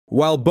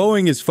While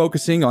Boeing is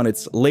focusing on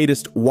its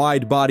latest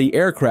wide-body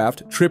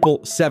aircraft,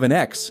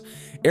 777X,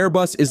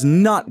 Airbus is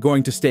not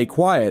going to stay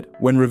quiet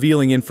when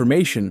revealing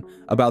information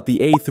about the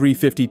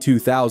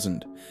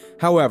A350-2000.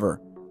 However,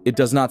 it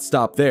does not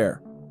stop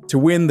there. To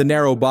win the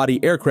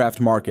narrow-body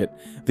aircraft market,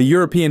 the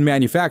European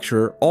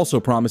manufacturer also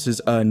promises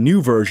a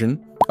new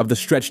version of the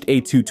stretched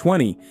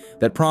A220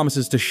 that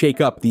promises to shake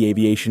up the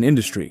aviation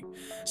industry.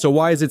 So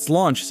why is its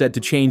launch said to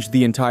change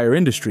the entire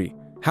industry?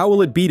 How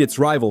will it beat its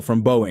rival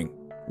from Boeing?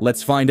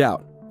 Let's find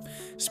out.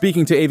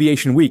 Speaking to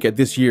Aviation Week at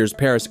this year's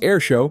Paris Air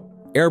Show,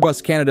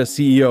 Airbus Canada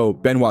CEO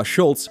Benoît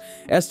Schultz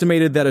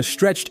estimated that a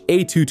stretched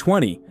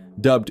A220,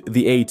 dubbed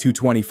the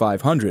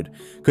A220-500,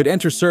 could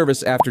enter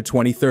service after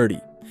 2030.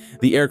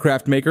 The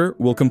aircraft maker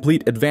will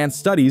complete advanced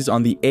studies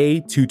on the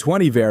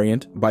A220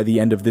 variant by the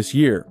end of this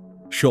year.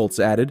 Schultz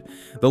added,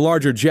 "The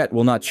larger jet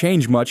will not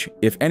change much,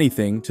 if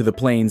anything, to the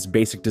plane's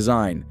basic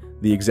design,"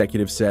 the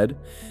executive said.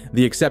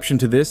 The exception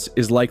to this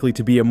is likely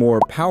to be a more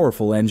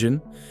powerful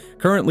engine.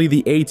 Currently,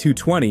 the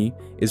A220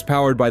 is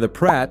powered by the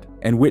Pratt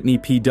and Whitney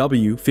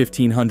PW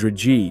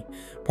 1500G,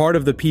 part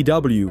of the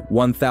PW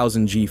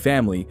 1000G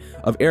family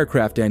of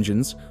aircraft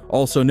engines,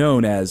 also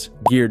known as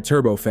Geared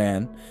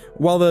Turbofan.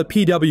 While the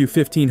PW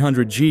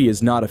 1500G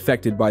is not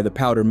affected by the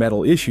powder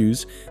metal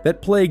issues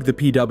that plague the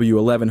PW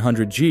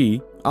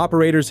 1100G,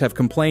 operators have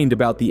complained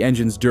about the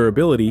engine's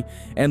durability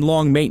and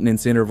long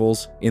maintenance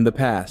intervals in the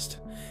past.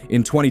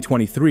 In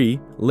 2023,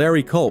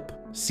 Larry Culp,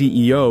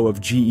 CEO of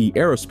GE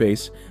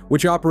Aerospace,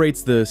 which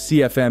operates the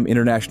CFM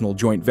International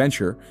joint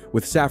venture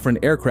with Safran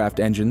Aircraft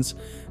Engines,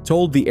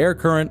 told the Air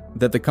Current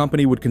that the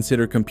company would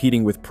consider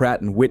competing with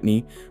Pratt &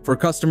 Whitney for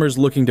customers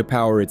looking to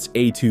power its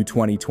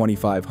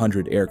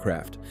A220-500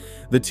 aircraft.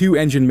 The two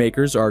engine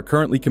makers are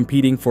currently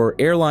competing for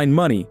airline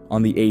money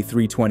on the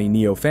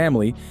A320neo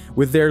family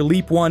with their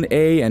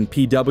LEAP-1A and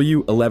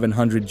PW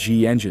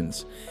 1100G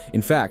engines.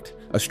 In fact,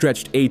 a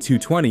stretched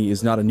A220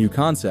 is not a new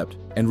concept,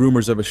 and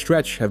rumors of a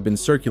stretch have been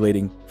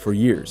circulating for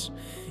years.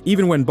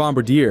 Even when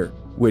Bombardier,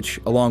 which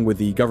along with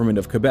the government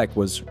of Quebec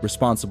was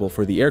responsible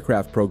for the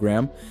aircraft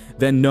program,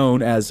 then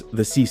known as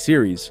the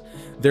C-Series,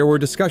 there were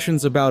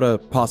discussions about a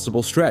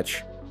possible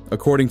stretch.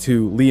 According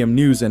to Liam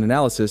News and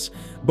Analysis,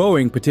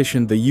 Boeing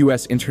petitioned the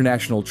U.S.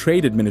 International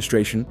Trade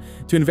Administration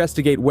to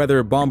investigate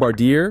whether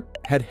Bombardier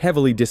had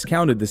heavily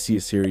discounted the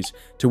C-Series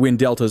to win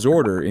Delta's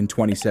order in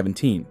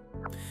 2017.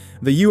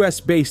 The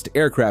US-based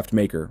aircraft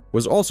maker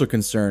was also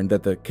concerned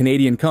that the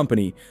Canadian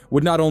company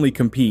would not only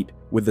compete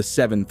with the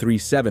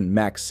 737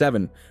 MAX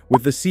 7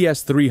 with the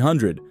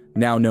CS300,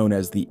 now known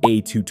as the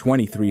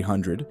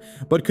A220-300,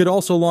 but could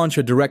also launch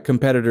a direct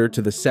competitor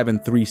to the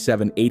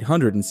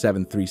 737-800 and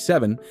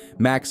 737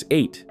 MAX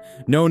 8,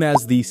 known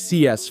as the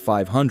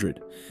CS500.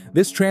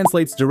 This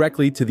translates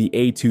directly to the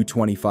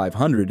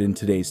A220-500 in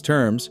today's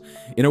terms.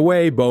 In a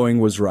way,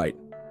 Boeing was right.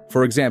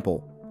 For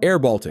example,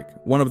 airBaltic,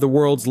 one of the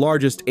world's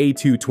largest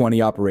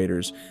A220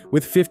 operators,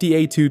 with 50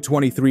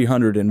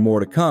 A220-300 and more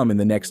to come in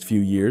the next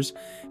few years,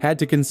 had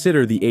to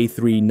consider the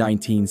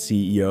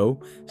A319ceo,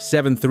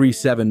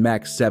 737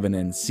 MAX 7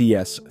 and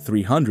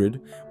CS300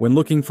 when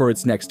looking for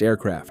its next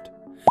aircraft.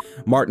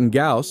 Martin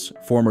Gauss,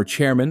 former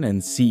chairman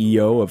and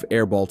CEO of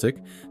airBaltic,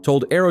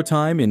 told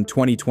Aerotime in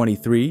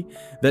 2023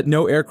 that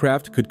no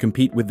aircraft could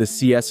compete with the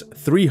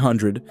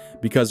CS300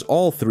 because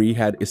all three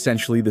had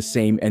essentially the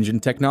same engine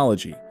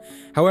technology.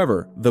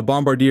 However, the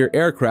Bombardier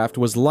aircraft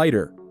was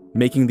lighter,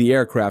 making the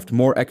aircraft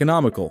more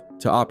economical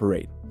to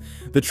operate.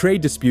 The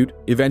trade dispute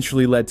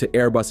eventually led to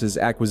Airbus's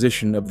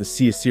acquisition of the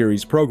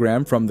C-Series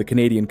program from the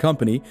Canadian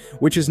company,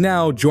 which is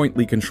now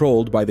jointly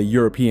controlled by the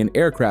European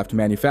aircraft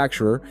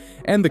manufacturer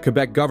and the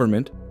Quebec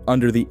government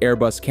under the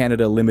Airbus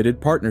Canada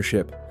Limited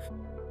Partnership.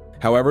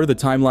 However, the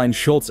timeline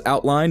Schultz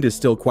outlined is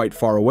still quite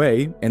far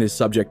away and is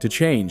subject to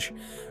change.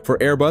 For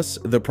Airbus,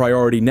 the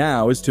priority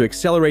now is to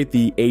accelerate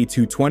the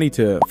A220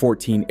 to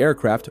 14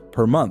 aircraft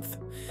per month.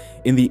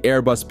 In the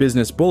Airbus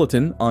Business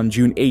Bulletin on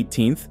June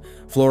 18th,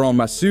 Florent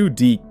Massou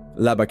de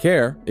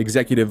Labaquère,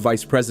 Executive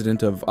Vice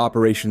President of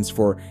Operations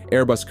for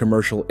Airbus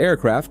Commercial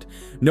Aircraft,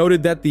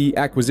 noted that the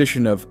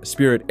acquisition of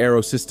Spirit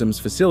AeroSystems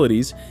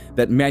facilities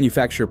that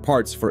manufacture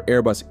parts for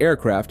Airbus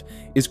aircraft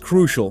is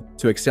crucial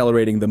to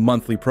accelerating the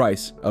monthly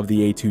price of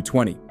the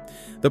A220.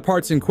 The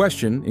parts in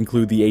question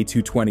include the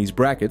A220's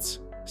brackets,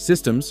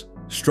 systems,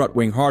 strut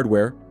wing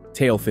hardware,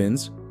 tail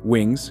fins,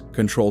 wings,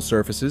 control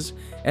surfaces,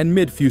 and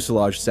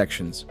mid-fuselage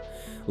sections.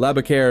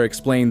 Labaquère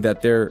explained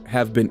that there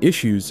have been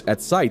issues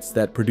at sites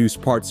that produce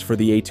parts for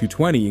the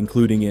A220,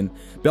 including in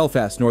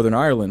Belfast, Northern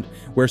Ireland,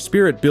 where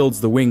Spirit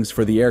builds the wings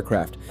for the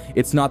aircraft.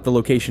 It's not the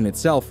location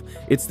itself,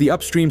 it's the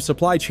upstream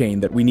supply chain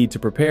that we need to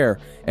prepare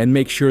and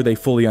make sure they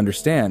fully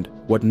understand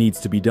what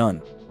needs to be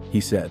done, he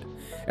said.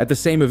 At the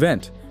same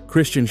event,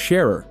 Christian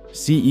Scherer,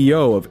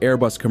 CEO of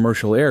Airbus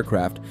Commercial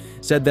Aircraft,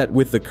 said that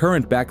with the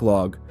current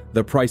backlog,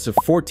 the price of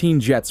 14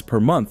 jets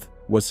per month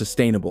was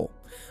sustainable.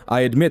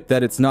 I admit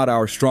that it's not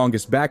our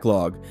strongest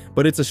backlog,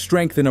 but it's a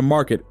strength in a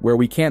market where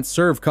we can't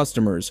serve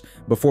customers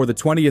before the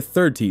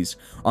 2030s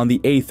on the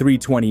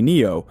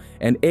A320neo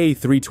and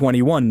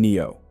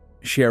A321neo,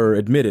 Scherer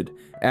admitted,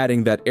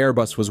 adding that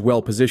Airbus was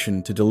well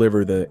positioned to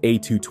deliver the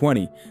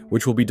A220,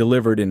 which will be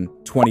delivered in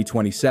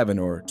 2027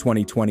 or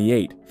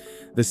 2028.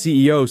 The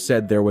CEO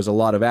said there was a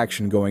lot of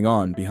action going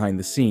on behind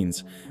the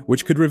scenes,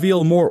 which could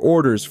reveal more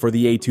orders for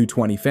the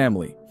A220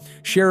 family.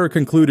 Scherer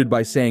concluded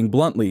by saying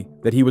bluntly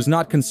that he was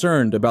not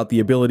concerned about the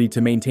ability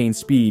to maintain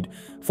speed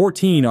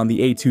 14 on the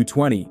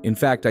A220. In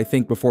fact, I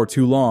think before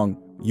too long,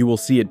 you will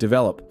see it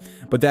develop.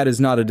 But that is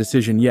not a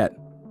decision yet.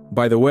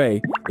 By the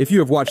way, if you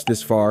have watched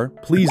this far,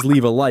 please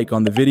leave a like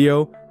on the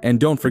video and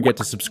don't forget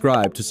to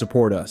subscribe to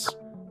support us.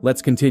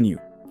 Let's continue.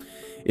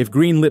 If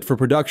greenlit for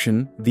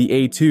production, the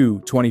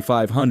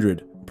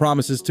A220-500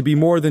 promises to be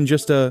more than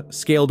just a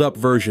scaled-up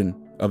version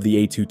of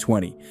the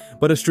A220,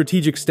 but a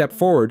strategic step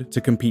forward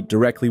to compete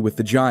directly with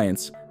the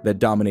giants that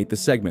dominate the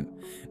segment,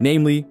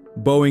 namely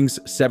Boeing's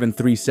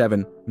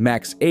 737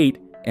 MAX 8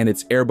 and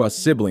its Airbus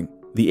sibling,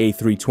 the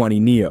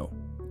A320neo.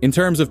 In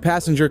terms of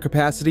passenger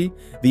capacity,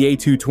 the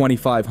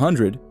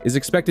A220-500 is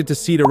expected to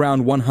seat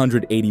around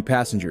 180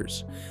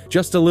 passengers,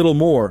 just a little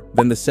more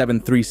than the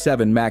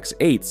 737 MAX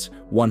 8's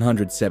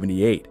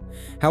 178.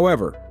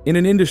 However, in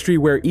an industry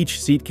where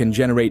each seat can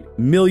generate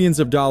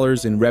millions of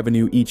dollars in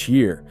revenue each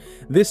year,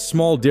 this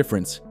small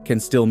difference can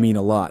still mean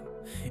a lot.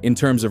 In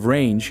terms of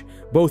range,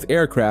 both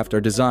aircraft are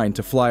designed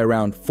to fly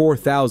around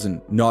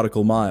 4,000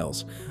 nautical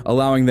miles,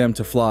 allowing them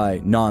to fly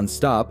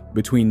non-stop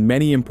between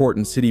many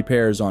important city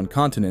pairs on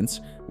continents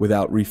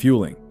without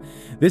refueling.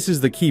 This is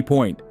the key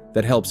point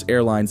that helps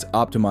airlines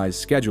optimize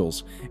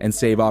schedules and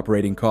save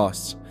operating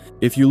costs.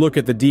 If you look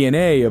at the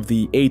DNA of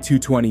the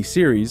A220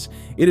 series,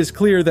 it is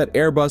clear that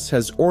Airbus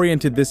has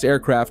oriented this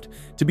aircraft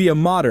to be a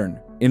modern,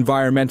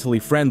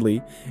 environmentally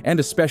friendly, and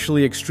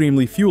especially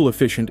extremely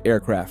fuel-efficient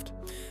aircraft.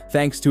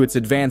 Thanks to its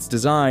advanced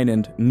design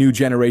and new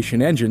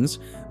generation engines,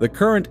 the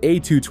current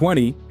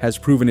A220 has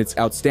proven its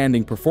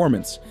outstanding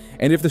performance,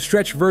 and if the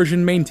stretch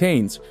version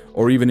maintains,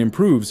 or even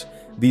improves,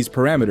 these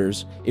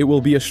parameters, it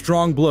will be a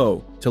strong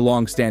blow to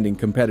long-standing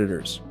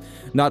competitors.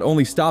 Not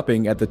only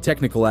stopping at the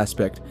technical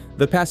aspect,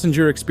 the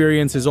passenger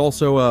experience is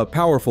also a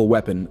powerful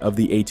weapon of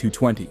the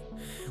A220.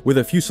 With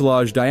a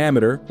fuselage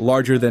diameter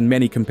larger than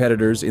many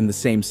competitors in the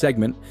same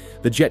segment,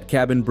 the jet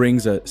cabin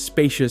brings a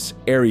spacious,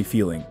 airy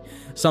feeling,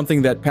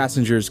 something that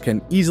passengers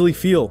can easily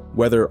feel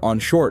whether on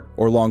short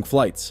or long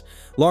flights.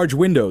 Large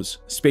windows,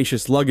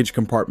 spacious luggage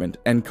compartment,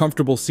 and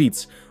comfortable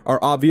seats are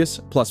obvious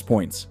plus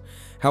points.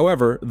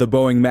 However, the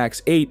Boeing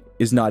MAX 8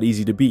 is not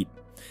easy to beat.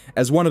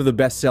 As one of the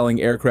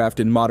best-selling aircraft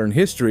in modern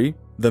history,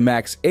 the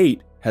MAX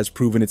 8 has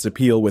proven its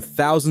appeal with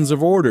thousands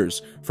of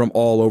orders from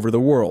all over the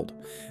world.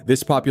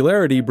 This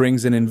popularity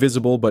brings an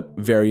invisible but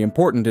very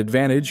important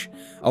advantage: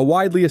 a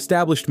widely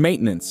established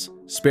maintenance,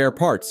 spare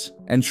parts,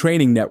 and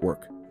training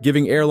network,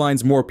 giving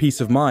airlines more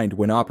peace of mind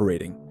when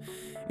operating.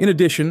 In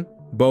addition,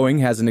 Boeing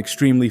has an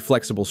extremely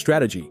flexible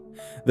strategy.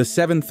 The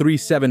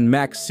 737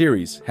 MAX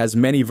series has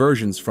many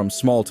versions from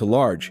small to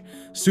large,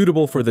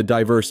 suitable for the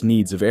diverse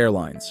needs of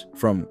airlines,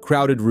 from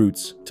crowded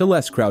routes to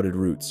less crowded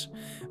routes.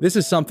 This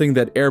is something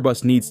that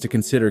Airbus needs to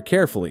consider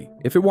carefully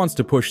if it wants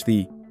to push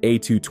the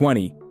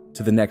A220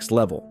 to the next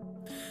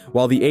level.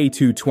 While the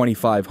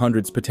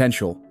A220-500's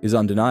potential is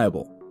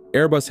undeniable,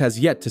 Airbus has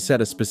yet to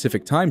set a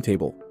specific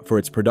timetable for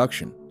its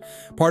production.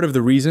 Part of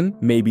the reason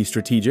may be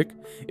strategic.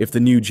 If the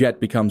new jet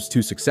becomes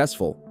too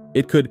successful,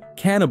 it could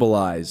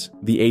cannibalize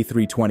the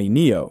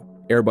A320neo,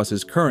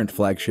 Airbus's current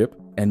flagship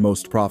and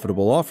most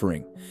profitable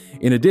offering.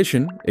 In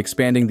addition,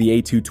 expanding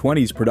the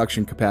A220's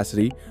production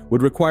capacity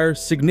would require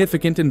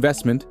significant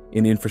investment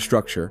in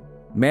infrastructure,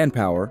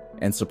 manpower,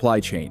 and supply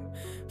chain,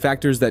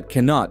 factors that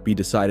cannot be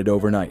decided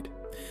overnight.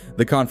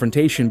 The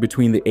confrontation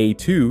between the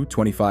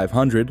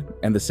A220-500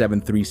 and the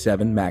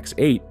 737 MAX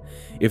 8,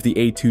 if the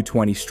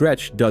A220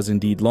 stretch does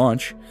indeed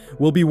launch,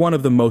 will be one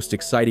of the most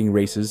exciting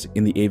races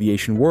in the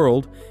aviation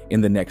world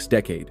in the next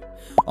decade.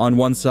 On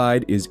one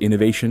side is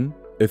innovation,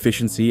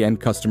 efficiency, and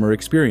customer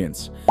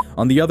experience.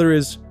 On the other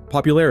is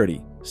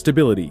popularity,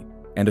 stability,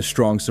 and a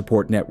strong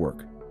support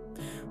network.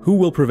 Who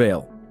will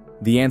prevail?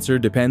 The answer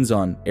depends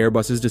on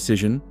Airbus's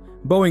decision,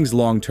 Boeing's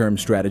long-term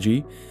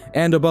strategy,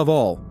 and above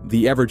all,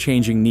 the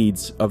ever-changing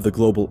needs of the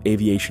global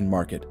aviation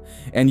market.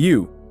 And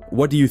you,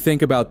 what do you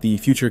think about the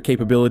future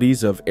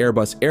capabilities of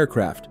Airbus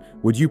aircraft?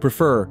 Would you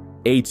prefer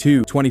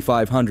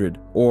A220-500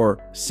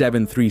 or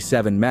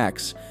 737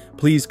 MAX?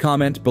 Please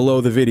comment below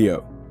the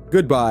video.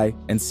 Goodbye,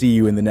 and see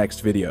you in the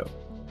next video.